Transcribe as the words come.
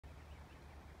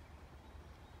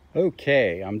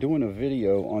Okay, I'm doing a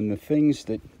video on the things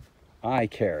that I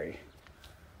carry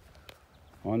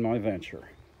on my venture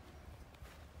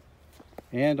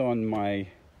and on my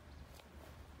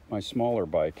smaller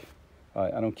bike.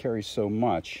 I don't carry so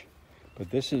much, but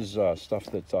this is stuff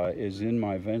that is in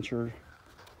my venture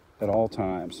at all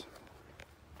times.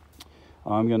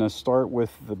 I'm going to start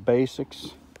with the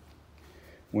basics.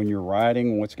 When you're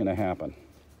riding, what's going to happen?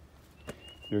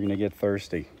 You're going to get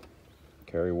thirsty.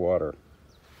 Carry water.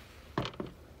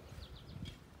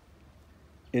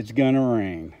 It's gonna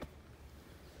rain.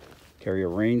 Carry a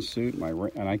rain suit,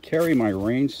 and I carry my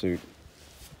rain suit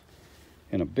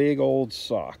in a big old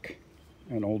sock,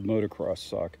 an old motocross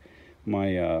sock.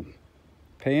 My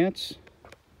pants,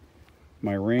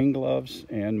 my rain gloves,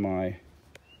 and my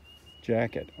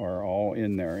jacket are all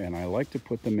in there, and I like to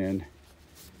put them in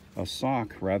a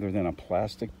sock rather than a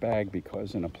plastic bag,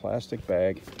 because in a plastic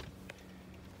bag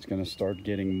it's gonna start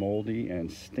getting moldy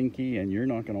and stinky, and you're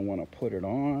not gonna want to put it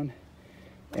on.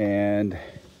 And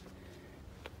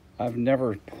I've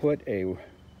never put a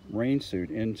rain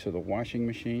suit into the washing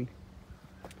machine.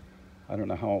 I don't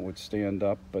know how it would stand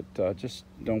up, but just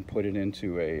don't put it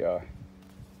into a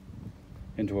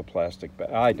plastic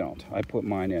bag. I don't. I put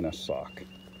mine in a sock.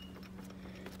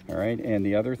 All right, and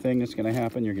the other thing that's going to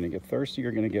happen, you're going to get thirsty,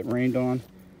 you're going to get rained on,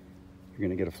 you're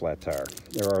going to get a flat tire.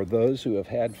 There are those who have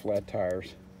had flat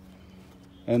tires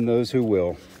and those who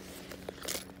will.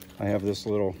 I have this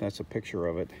little, that's a picture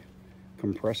of it,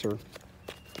 compressor.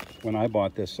 When I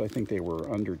bought this, I think they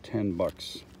were under 10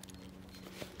 bucks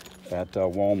at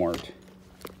Walmart.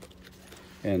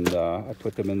 And I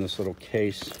put them in this little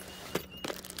case.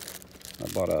 I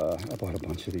bought a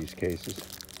bunch of these cases.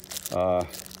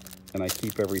 And I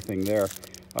keep everything there.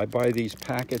 I buy these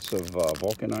packets of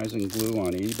vulcanizing glue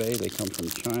on eBay. They come from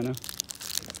China.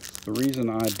 The reason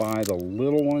I buy the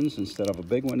little ones instead of a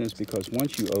big one is because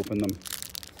once you open them,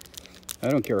 I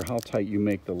don't care how tight you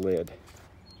make the lid,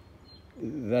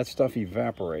 that stuff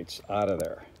evaporates out of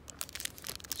there.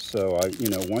 So,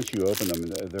 once you open them,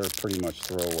 they're pretty much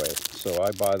throwaway. So I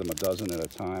buy them a dozen at a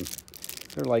time.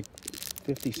 They're like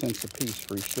 50 cents a piece,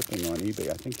 free shipping on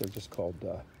eBay. I think they're just called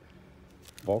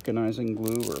vulcanizing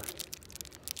glue or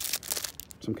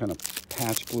some kind of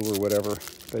patch glue or whatever.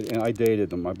 And I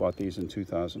dated them. I bought these in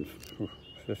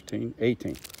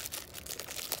 18.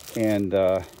 And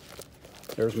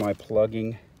there's my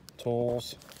plugging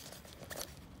tools,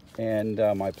 and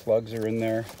my plugs are in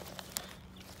there,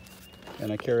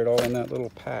 and I carry it all in that little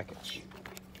package.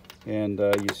 And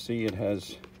you see it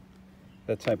has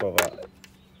that type of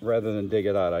rather than dig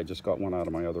it out, I just got one out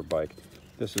of my other bike.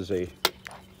 This is a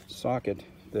socket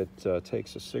that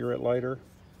takes a cigarette lighter.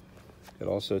 It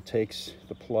also takes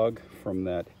the plug from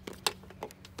that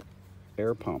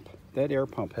air pump. That air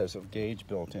pump has a gauge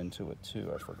built into it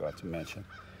too, I forgot to mention.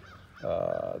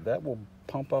 That will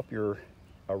pump up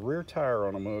a rear tire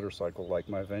on a motorcycle like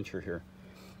my venture here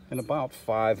in about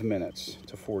 5 minutes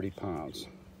to 40 pounds.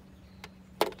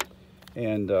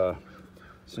 And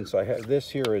since I have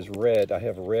this here is red, I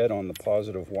have red on the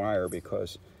positive wire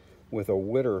because with a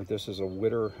Witter, this is a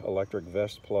Witter electric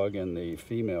vest plug, and the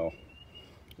female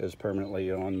is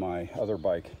permanently on my other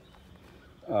bike.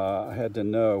 I had to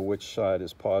know which side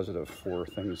is positive for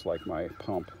things like my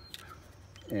pump.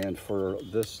 And for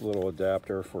this little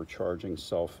adapter for charging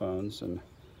cell phones and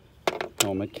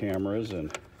helmet cameras,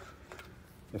 and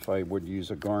if I would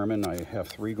use a Garmin, I have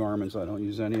 3 Garmins. I don't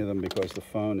use any of them because the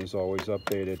phone is always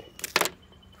updated.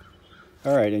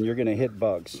 All right, and you're gonna hit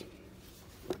bugs.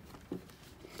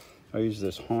 I use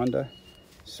this Honda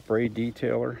spray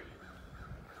detailer.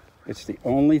 It's the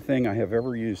only thing I have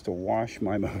ever used to wash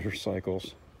my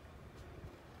motorcycles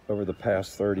over the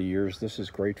past 30 years. This is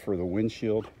great for the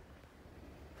windshield.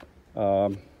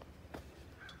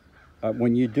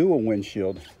 When you do a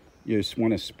windshield, you just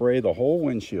want to spray the whole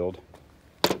windshield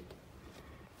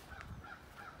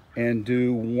and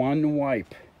do one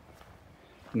wipe,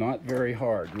 not very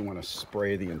hard. You want to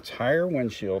spray the entire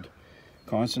windshield,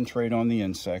 concentrate on the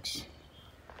insects,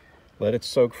 let it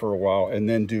soak for a while, and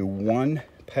then do one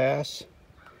pass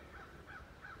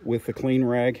with the clean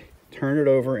rag, turn it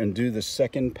over and do the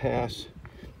second pass.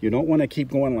 You don't want to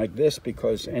keep going like this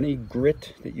because any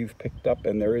grit that you've picked up,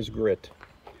 and there is grit,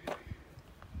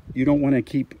 you don't want to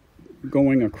keep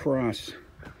going across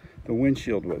the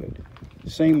windshield with it.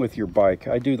 Same with your bike.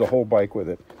 I do the whole bike with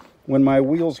it. When my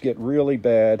wheels get really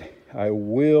bad, I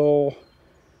will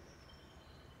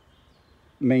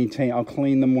maintain, I'll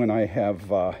clean them when I have,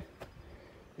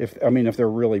 if they're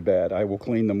really bad, I will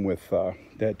clean them with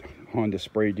that Honda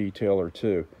spray detailer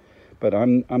too. But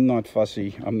I'm not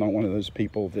fussy. I'm not one of those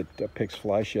people that picks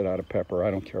fly shit out of pepper.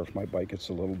 I don't care if my bike gets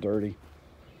a little dirty.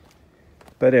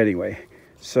 But anyway,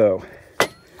 so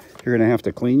you're going to have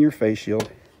to clean your face shield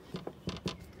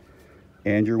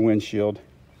and your windshield.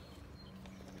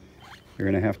 You're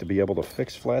going to have to be able to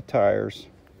fix flat tires.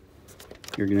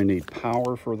 You're going to need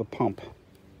power for the pump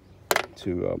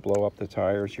to blow up the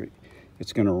tires.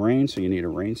 It's going to rain, so you need a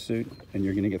rain suit, and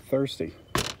you're going to get thirsty.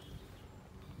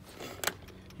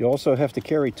 You also have to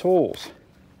carry tools.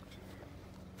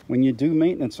 When you do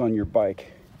maintenance on your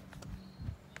bike,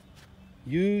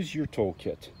 use your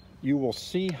toolkit. You will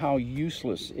see how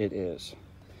useless it is.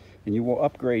 And you will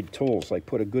upgrade tools, like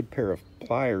put a good pair of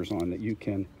pliers on that you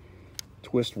can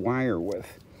twist wire with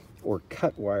or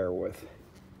cut wire with.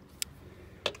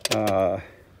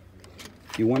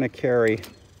 You want to carry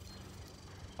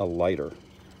a lighter.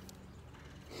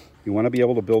 You want to be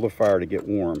able to build a fire to get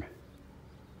warm.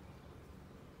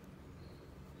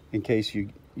 In case you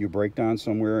break down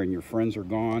somewhere and your friends are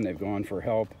gone, they've gone for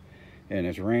help, and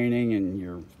it's raining and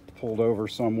you're pulled over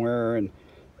somewhere and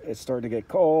it's starting to get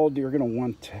cold, you're going to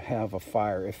want to have a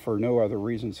fire, if for no other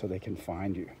reason, so they can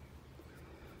find you.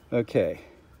 Okay.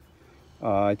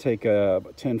 I take a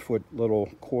 10-foot little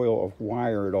coil of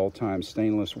wire at all times,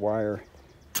 stainless wire.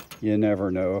 You never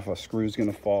know if a screw's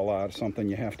going to fall out, something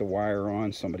you have to wire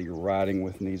on, somebody you're riding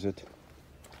with needs it.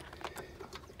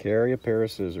 Carry a pair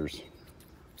of scissors.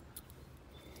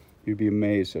 You'd be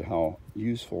amazed at how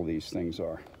useful these things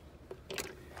are.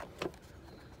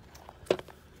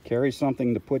 Carry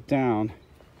something to put down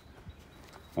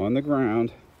on the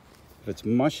ground if it's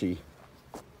mushy,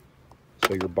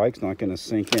 so your bike's not going to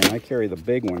sink in. I carry the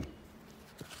big one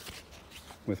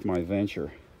with my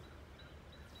Venture.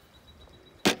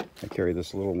 I carry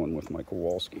this little one with my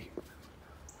Kowalski.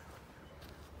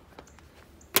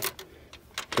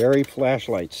 Carry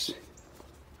flashlights.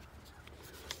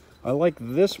 I like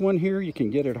this one here. You can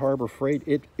get at Harbor Freight.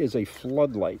 It is a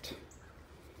floodlight,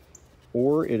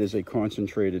 or it is a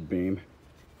concentrated beam.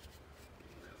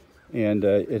 And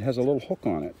it has a little hook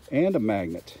on it and a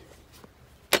magnet.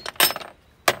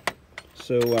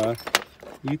 So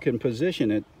you can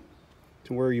position it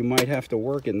to where you might have to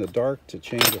work in the dark to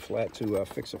change a flat, to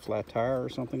fix a flat tire or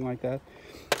something like that.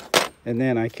 And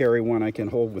then I carry one I can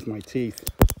hold with my teeth.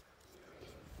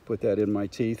 Put that in my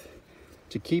teeth.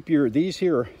 To keep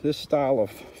this style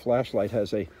of flashlight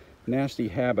has a nasty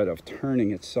habit of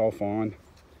turning itself on.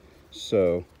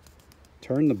 So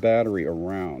turn the battery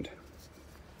around,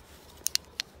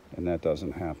 and that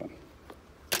doesn't happen.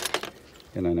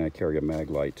 And then I carry a mag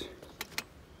light.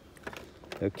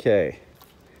 Okay,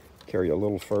 carry a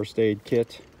little first aid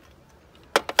kit,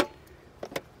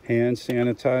 hand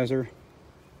sanitizer,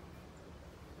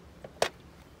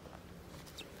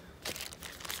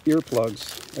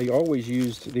 earplugs. I always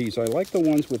used these. I like the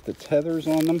ones with the tethers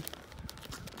on them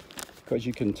because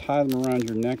you can tie them around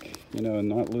your neck, you know, and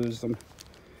not lose them.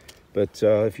 But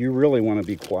if you really want to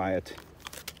be quiet,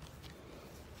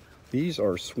 these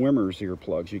are swimmer's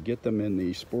earplugs. You get them in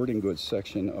the sporting goods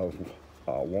section of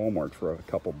Walmart for a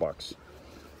couple bucks.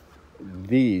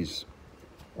 These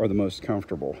are the most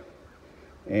comfortable,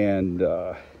 and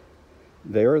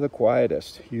they're the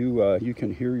quietest. You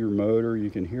can hear your motor, you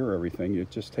can hear everything. It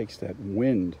just takes that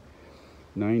wind,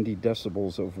 90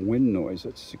 decibels of wind noise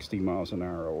at 60 miles an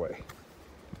hour away.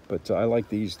 But I like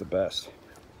these the best.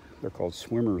 They're called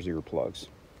swimmer's earplugs.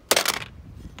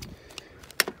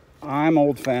 I'm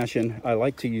old-fashioned. I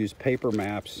like to use paper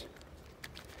maps.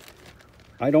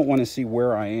 I don't want to see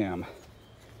where I am.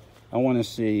 I want to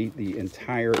see the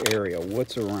entire area,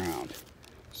 what's around.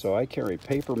 So I carry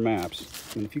paper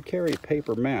maps. And if you carry a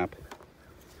paper map,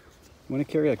 you want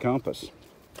to carry a compass.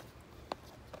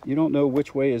 You don't know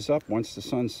which way is up once the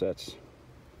sun sets,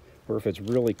 or if it's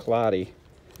really cloudy.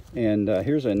 And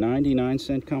here's a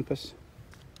 99-cent compass.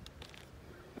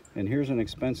 And here's an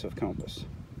expensive compass.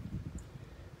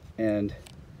 And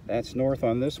that's north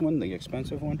on this one, the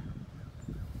expensive one.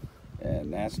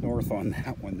 And that's north on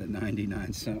that one, the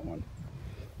 99-cent one.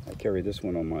 I carry this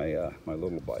one on my my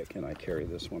little bike, and I carry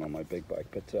this one on my big bike.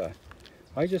 But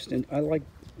I like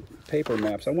paper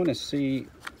maps. I want to see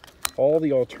all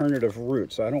the alternative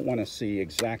routes. I don't want to see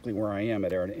exactly where I am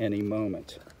at any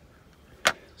moment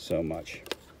so much.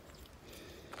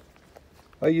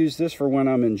 I use this for when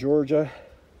I'm in Georgia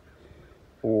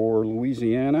or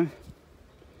Louisiana.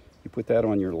 You put that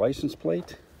on your license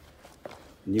plate,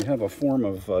 and you have a form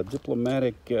of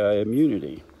diplomatic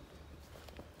immunity.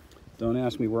 Don't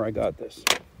ask me where I got this.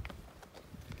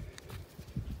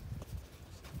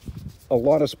 A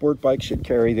lot of sport bikes should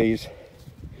carry these.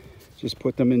 Just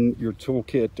put them in your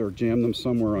toolkit or jam them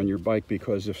somewhere on your bike,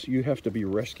 because if you have to be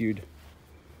rescued,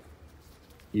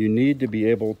 you need to be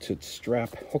able to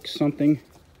hook something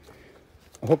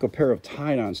hook a pair of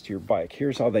tie-downs to your bike.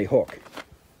 Here's how they hook.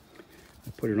 I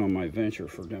put it on my Venture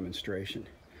for demonstration,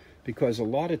 because a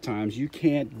lot of times you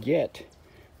can't get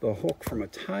the hook from a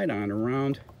tie-down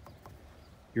around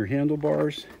your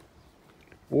handlebars,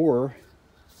 or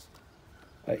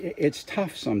it's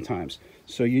tough sometimes.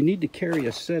 So you need to carry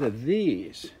a set of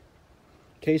these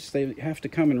in case they have to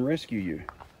come and rescue you.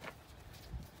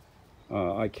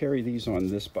 I carry these on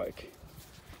this bike,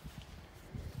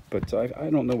 but I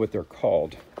don't know what they're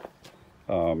called.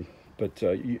 You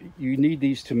need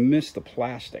these to miss the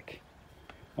plastic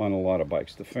on a lot of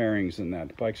bikes, the fairings and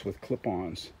that, bikes with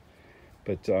clip-ons.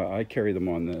 But I carry them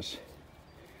on this.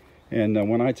 And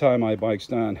when I tie my bikes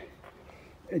down,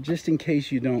 just in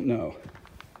case you don't know,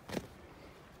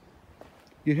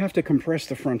 you have to compress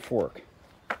the front fork.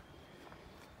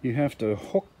 You have to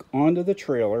hook onto the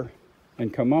trailer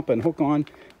and come up and hook on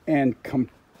and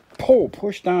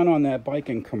push down on that bike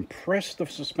and compress the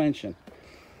suspension.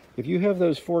 If you have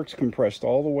those forks compressed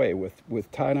all the way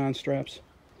with tie-down straps,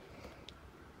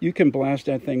 you can blast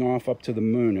that thing off up to the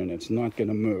moon and it's not going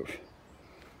to move.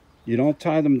 You don't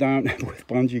tie them down with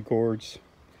bungee cords.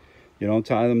 You don't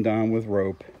tie them down with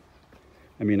rope.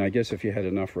 I mean, I guess if you had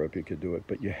enough rope, you could do it.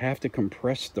 But you have to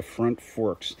compress the front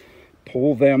forks.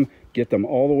 Pull them, get them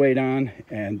all the way down,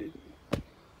 and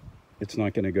it's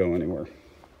not going to go anywhere.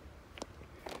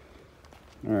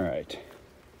 All right.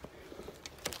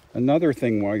 Another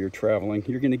thing while you're traveling,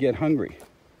 you're going to get hungry.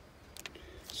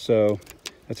 So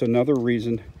that's another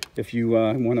reason if you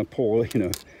want to pull,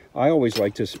 I always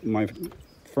like to, my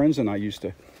friends and I used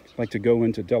to like to go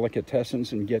into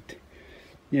delicatessens and get,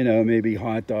 maybe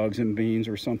hot dogs and beans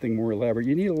or something more elaborate.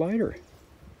 You need a lighter.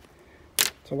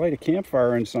 To light a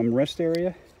campfire in some rest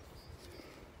area,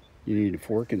 you need a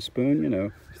fork and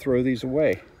spoon, throw these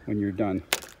away when you're done.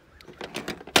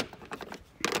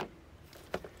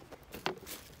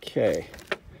 Okay,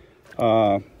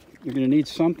 you're going to need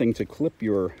something to clip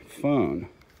your phone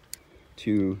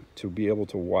to be able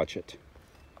to watch it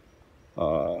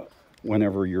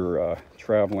whenever you're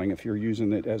traveling. If you're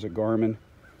using it as a Garmin,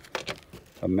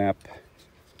 a map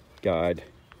guide.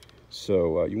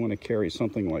 So you want to carry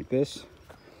something like this.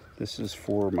 This is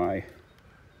for my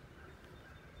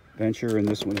Venture, and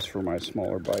this one is for my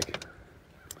smaller bike.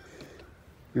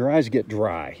 Your eyes get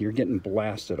dry. You're getting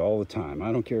blasted all the time.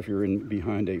 I don't care if you're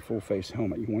behind a full-face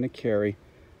helmet. You want to carry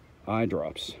eye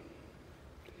drops.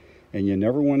 And you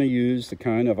never want to use the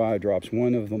kind of eye drops.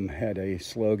 One of them had a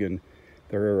slogan.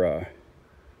 Their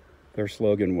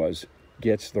slogan was,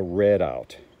 "Gets the red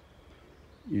out."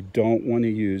 You don't want to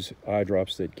use eye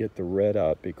drops that get the red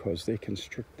out because they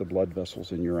constrict the blood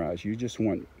vessels in your eyes. You just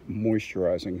want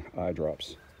moisturizing eye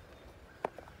drops.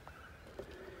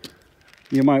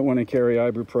 You might want to carry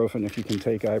ibuprofen if you can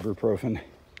take ibuprofen.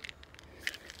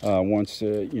 Once,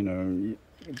 it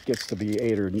gets to be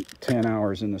 8 or 10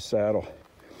 hours in the saddle.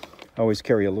 I always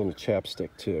carry a little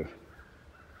chapstick too,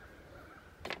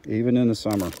 even in the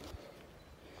summer.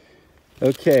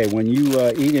 Okay, when you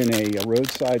eat in a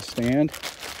roadside stand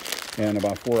and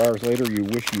about 4 hours later you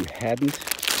wish you hadn't,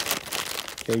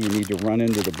 okay, you need to run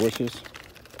into the bushes.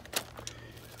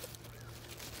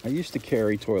 I used to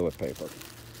carry toilet paper.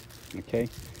 Okay,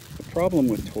 the problem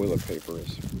with toilet paper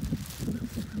is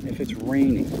if it's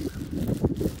raining,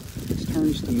 it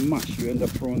turns to mush. You end up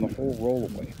throwing the whole roll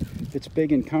away. It's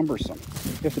big and cumbersome.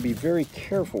 You have to be very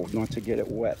careful not to get it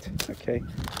wet. Okay,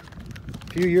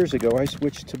 a few years ago I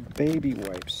switched to baby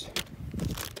wipes.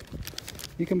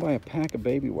 You can buy a pack of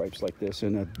baby wipes like this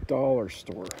in a dollar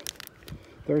store.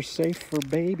 They're safe for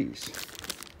babies.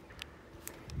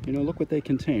 Look what they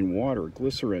contain: water,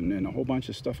 glycerin, and a whole bunch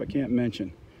of stuff I can't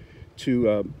mention.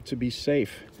 To be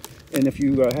safe. And if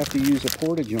you have to use a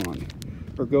porta-john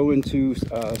or go into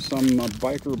some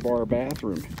biker bar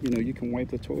bathroom, you can wipe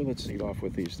the toilet seat off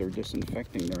with these. They're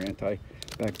disinfecting, they're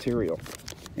antibacterial.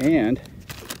 And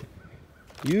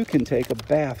you can take a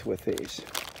bath with these.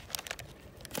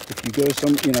 If you go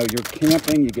you're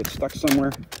camping, you get stuck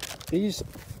somewhere, these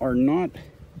are not,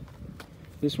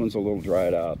 this one's a little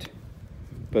dried out,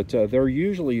 but they're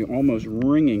usually almost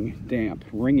wringing damp,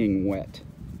 wringing wet.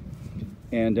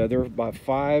 And they're about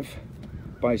 5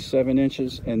 by 7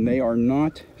 inches, and they are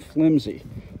not flimsy.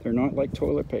 They're not like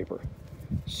toilet paper.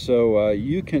 So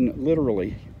you can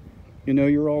literally,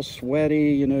 you're all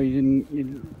sweaty,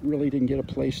 you really didn't get a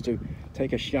place to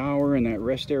take a shower in that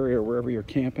rest area or wherever you're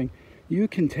camping. You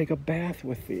can take a bath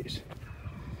with these.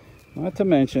 Not to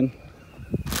mention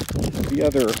the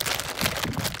other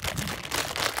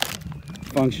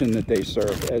function that they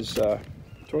serve as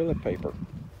toilet paper.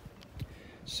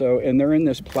 So, and they're in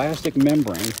this plastic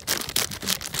membrane,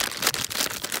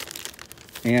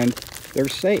 and they're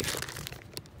safe.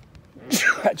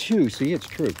 got you. See, it's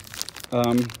true.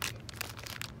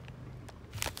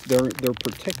 They're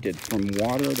protected from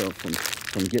water. They're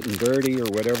from getting dirty or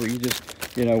whatever. You just,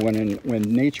 you know, when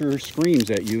nature screams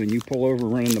at you and you pull over,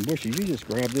 run in the bushes, you just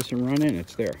grab this and run in.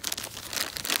 It's there.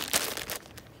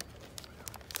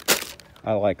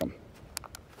 I like them.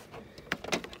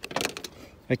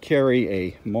 I carry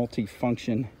a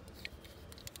multi-function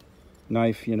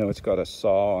knife. You know, it's got a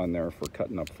saw on there for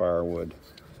cutting up firewood.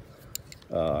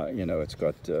 You know, it's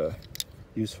got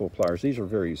useful pliers. These are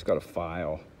very useful. It's got a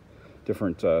file,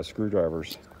 different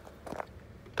screwdrivers,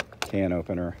 can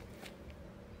opener,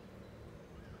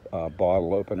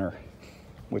 bottle opener,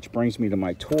 which brings me to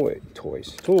my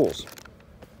tools.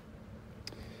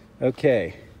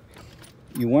 Okay,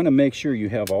 you want to make sure you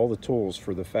have all the tools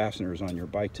for the fasteners on your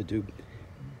bike to do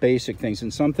basic things,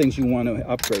 and some things you want to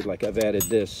upgrade. Like I've added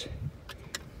this.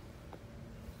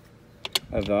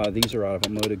 These are out of a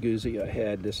Moto Guzzi I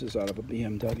had. This is out of a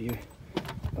BMW.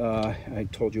 I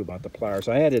told you about the pliers.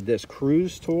 I added this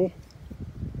cruise tool.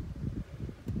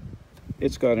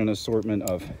 It's got an assortment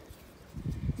of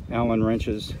Allen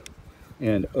wrenches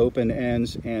and open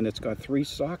ends, and it's got 3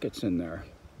 sockets in there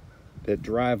that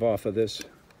drive off of this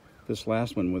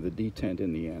last one with a detent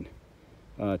in the end.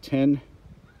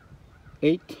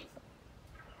 8,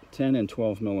 10, and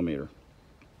 12 millimeter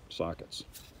sockets.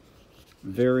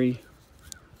 Very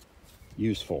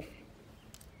useful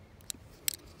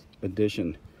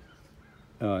addition.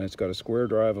 It's got a square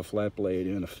drive, a flat blade,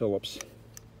 and a Phillips.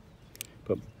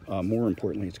 But more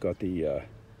importantly, it's got the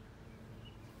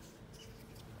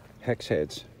hex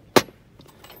heads.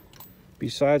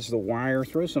 Besides the wire,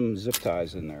 throw some zip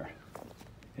ties in there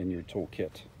in your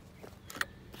toolkit.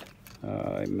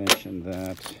 I mentioned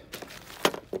that.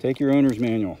 Take your owner's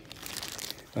manual.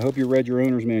 I hope you read your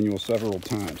owner's manual several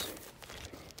times.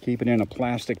 Keep it in a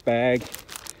plastic bag.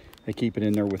 I keep it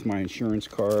in there with my insurance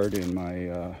card and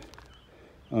my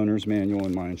owner's manual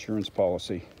and my insurance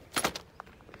policy.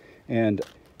 And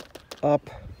up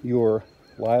your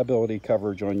liability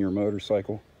coverage on your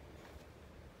motorcycle.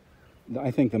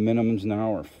 I think the minimums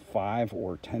now are $5,000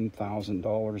 or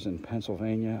 $10,000 in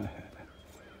Pennsylvania.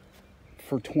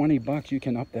 For 20 bucks, you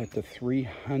can up that to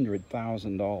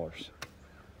 $300,000.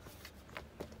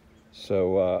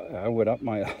 So I would up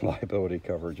my liability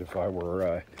coverage if I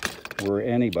were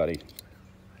anybody.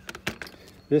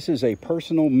 This is a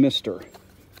personal mister.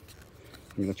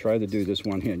 I'm going to try to do this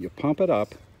one hand. You pump it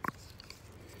up.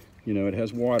 You know, it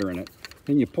has water in it.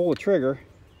 Then you pull the trigger,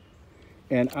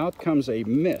 and out comes a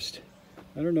mist.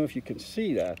 I don't know if you can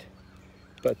see that,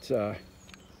 but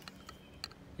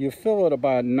you fill it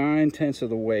about 9/10 of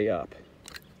the way up.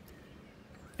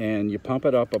 And you pump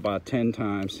it up about 10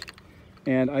 times.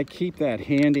 And I keep that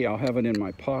handy. I'll have it in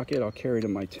my pocket. I'll carry it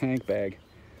in my tank bag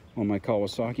on my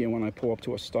Kawasaki. And when I pull up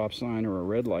to a stop sign or a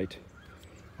red light,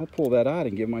 I'll pull that out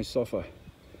and give myself a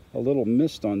little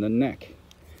mist on the neck.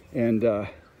 And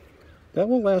that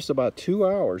will last about 2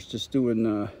 hours just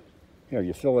doing, here,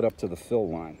 you fill it up to the fill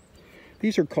line.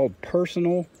 These are called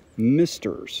personal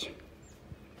misters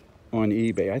on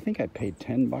eBay. I think I paid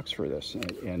 10 bucks for this,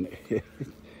 and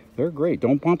they're great.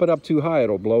 Don't pump it up too high,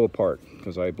 it'll blow apart,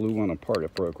 because I blew one apart.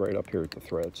 It broke right up here at the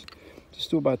threads.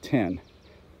 Just do about 10.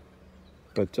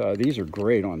 But these are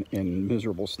great in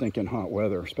miserable, stinking hot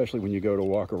weather, especially when you go to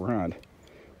walk around.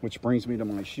 Which brings me to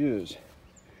my shoes.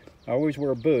 I always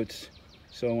wear boots,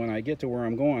 so when I get to where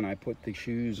I'm going, I put the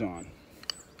shoes on.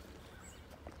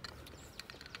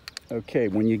 Okay,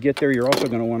 when you get there, you're also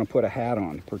going to want to put a hat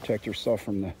on to protect yourself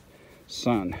from the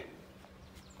sun.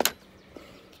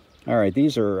 All right,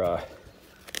 these are a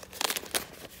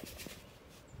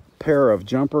pair of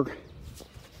jumper,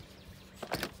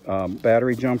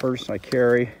 battery jumpers. I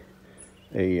carry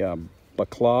a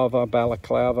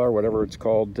balaclava, or whatever it's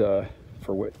called,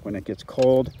 for when it gets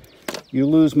cold. You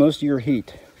lose most of your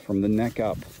heat from the neck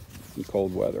up in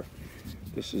cold weather.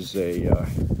 This is a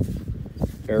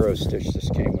Aero Stitch. This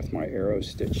came with my Aero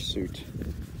Stitch suit.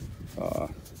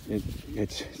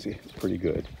 It's pretty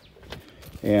good.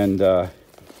 And I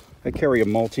carry a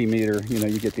multimeter. You know,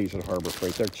 you get these at Harbor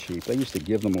Freight. They're cheap. They used to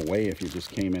give them away if you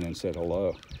just came in and said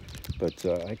hello. But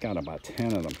I got about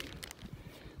 10 of them.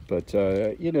 But,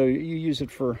 you know, you use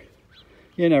it for,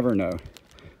 you never know.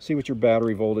 See what your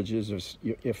battery voltage is.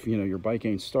 If you know, your bike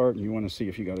ain't starting, you want to see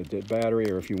if you got a dead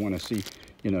battery, or if you want to see,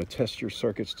 you know, test your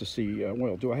circuits to see,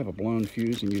 well, do I have a blown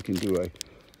fuse? And you can do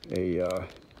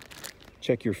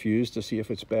check your fuse to see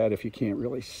if it's bad, if you can't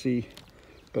really see.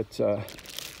 But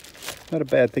not a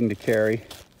bad thing to carry.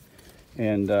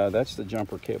 And that's the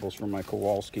jumper cables for my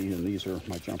Kowalski, and these are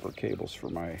my jumper cables for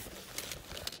my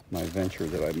venture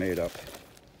that I made up.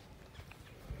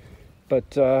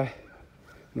 But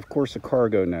And of course, the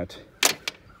cargo net.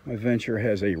 My Venture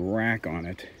has a rack on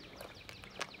it,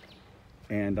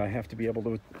 and I have to be able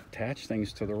to attach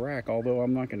things to the rack, although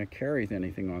I'm not going to carry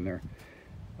anything on there.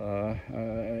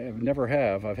 I never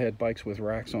have. I've had bikes with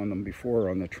racks on them before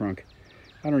on the trunk.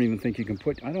 I don't even think you can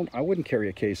put, I wouldn't carry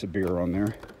a case of beer on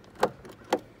there.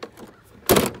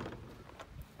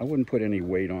 I wouldn't put any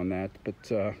weight on that,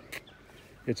 but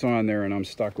it's on there and I'm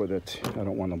stuck with it. I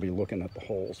don't want to be looking at the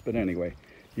holes. But anyway,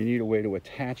 you need a way to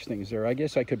attach things there. I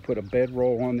guess I could put a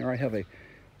bedroll on there. I have a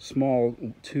small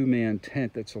two-man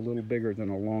tent that's a little bigger than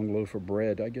a long loaf of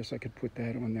bread. I guess I could put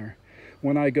that on there.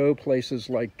 When I go places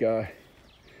like,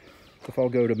 if I'll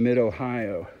go to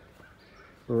mid-Ohio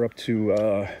or up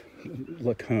to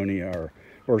Laconia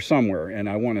or somewhere, and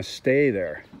I want to stay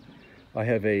there, I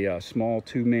have a small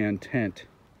two-man tent.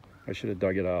 I should have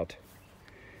dug it out.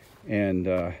 And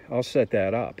I'll set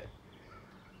that up.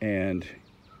 And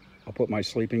I'll put my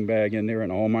sleeping bag in there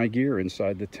and all my gear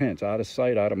inside the tent. Out of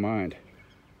sight, out of mind.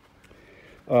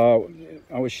 I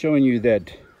was showing you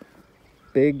that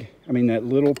that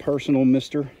little personal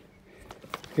mister.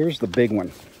 Here's the big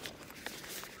one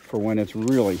for when it's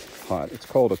really hot. It's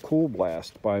called a Cool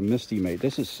Blast by Misty Mate.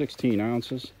 This is 16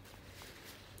 ounces.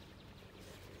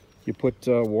 You put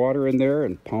water in there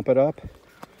and pump it up.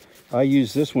 I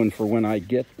use this one for when I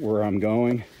get where I'm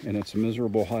going and it's a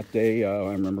miserable hot day.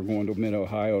 I remember going to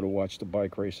mid-Ohio to watch the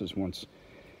bike races once,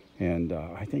 and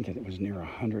I think it was near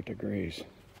 100 degrees.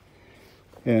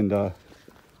 And I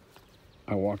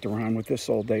walked around with this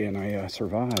all day and I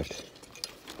survived.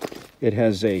 It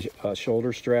has a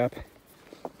shoulder strap,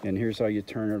 and here's how you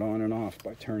turn it on and off,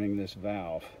 by turning this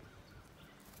valve.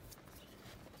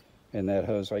 And that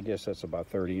hose, I guess that's about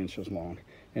 30 inches long.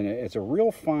 And it's a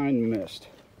real fine mist.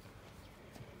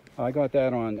 I got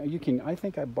that on, I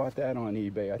think I bought that on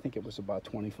eBay. I think it was about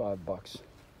 25 bucks.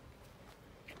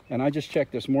 And I just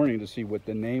checked this morning to see what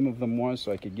the name of them was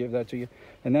so I could give that to you.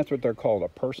 And that's what they're called, a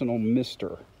personal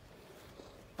mister.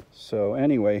 So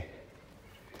anyway,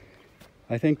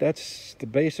 I think that's the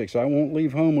basics. I won't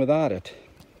leave home without it.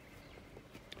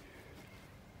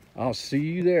 I'll see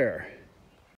you there.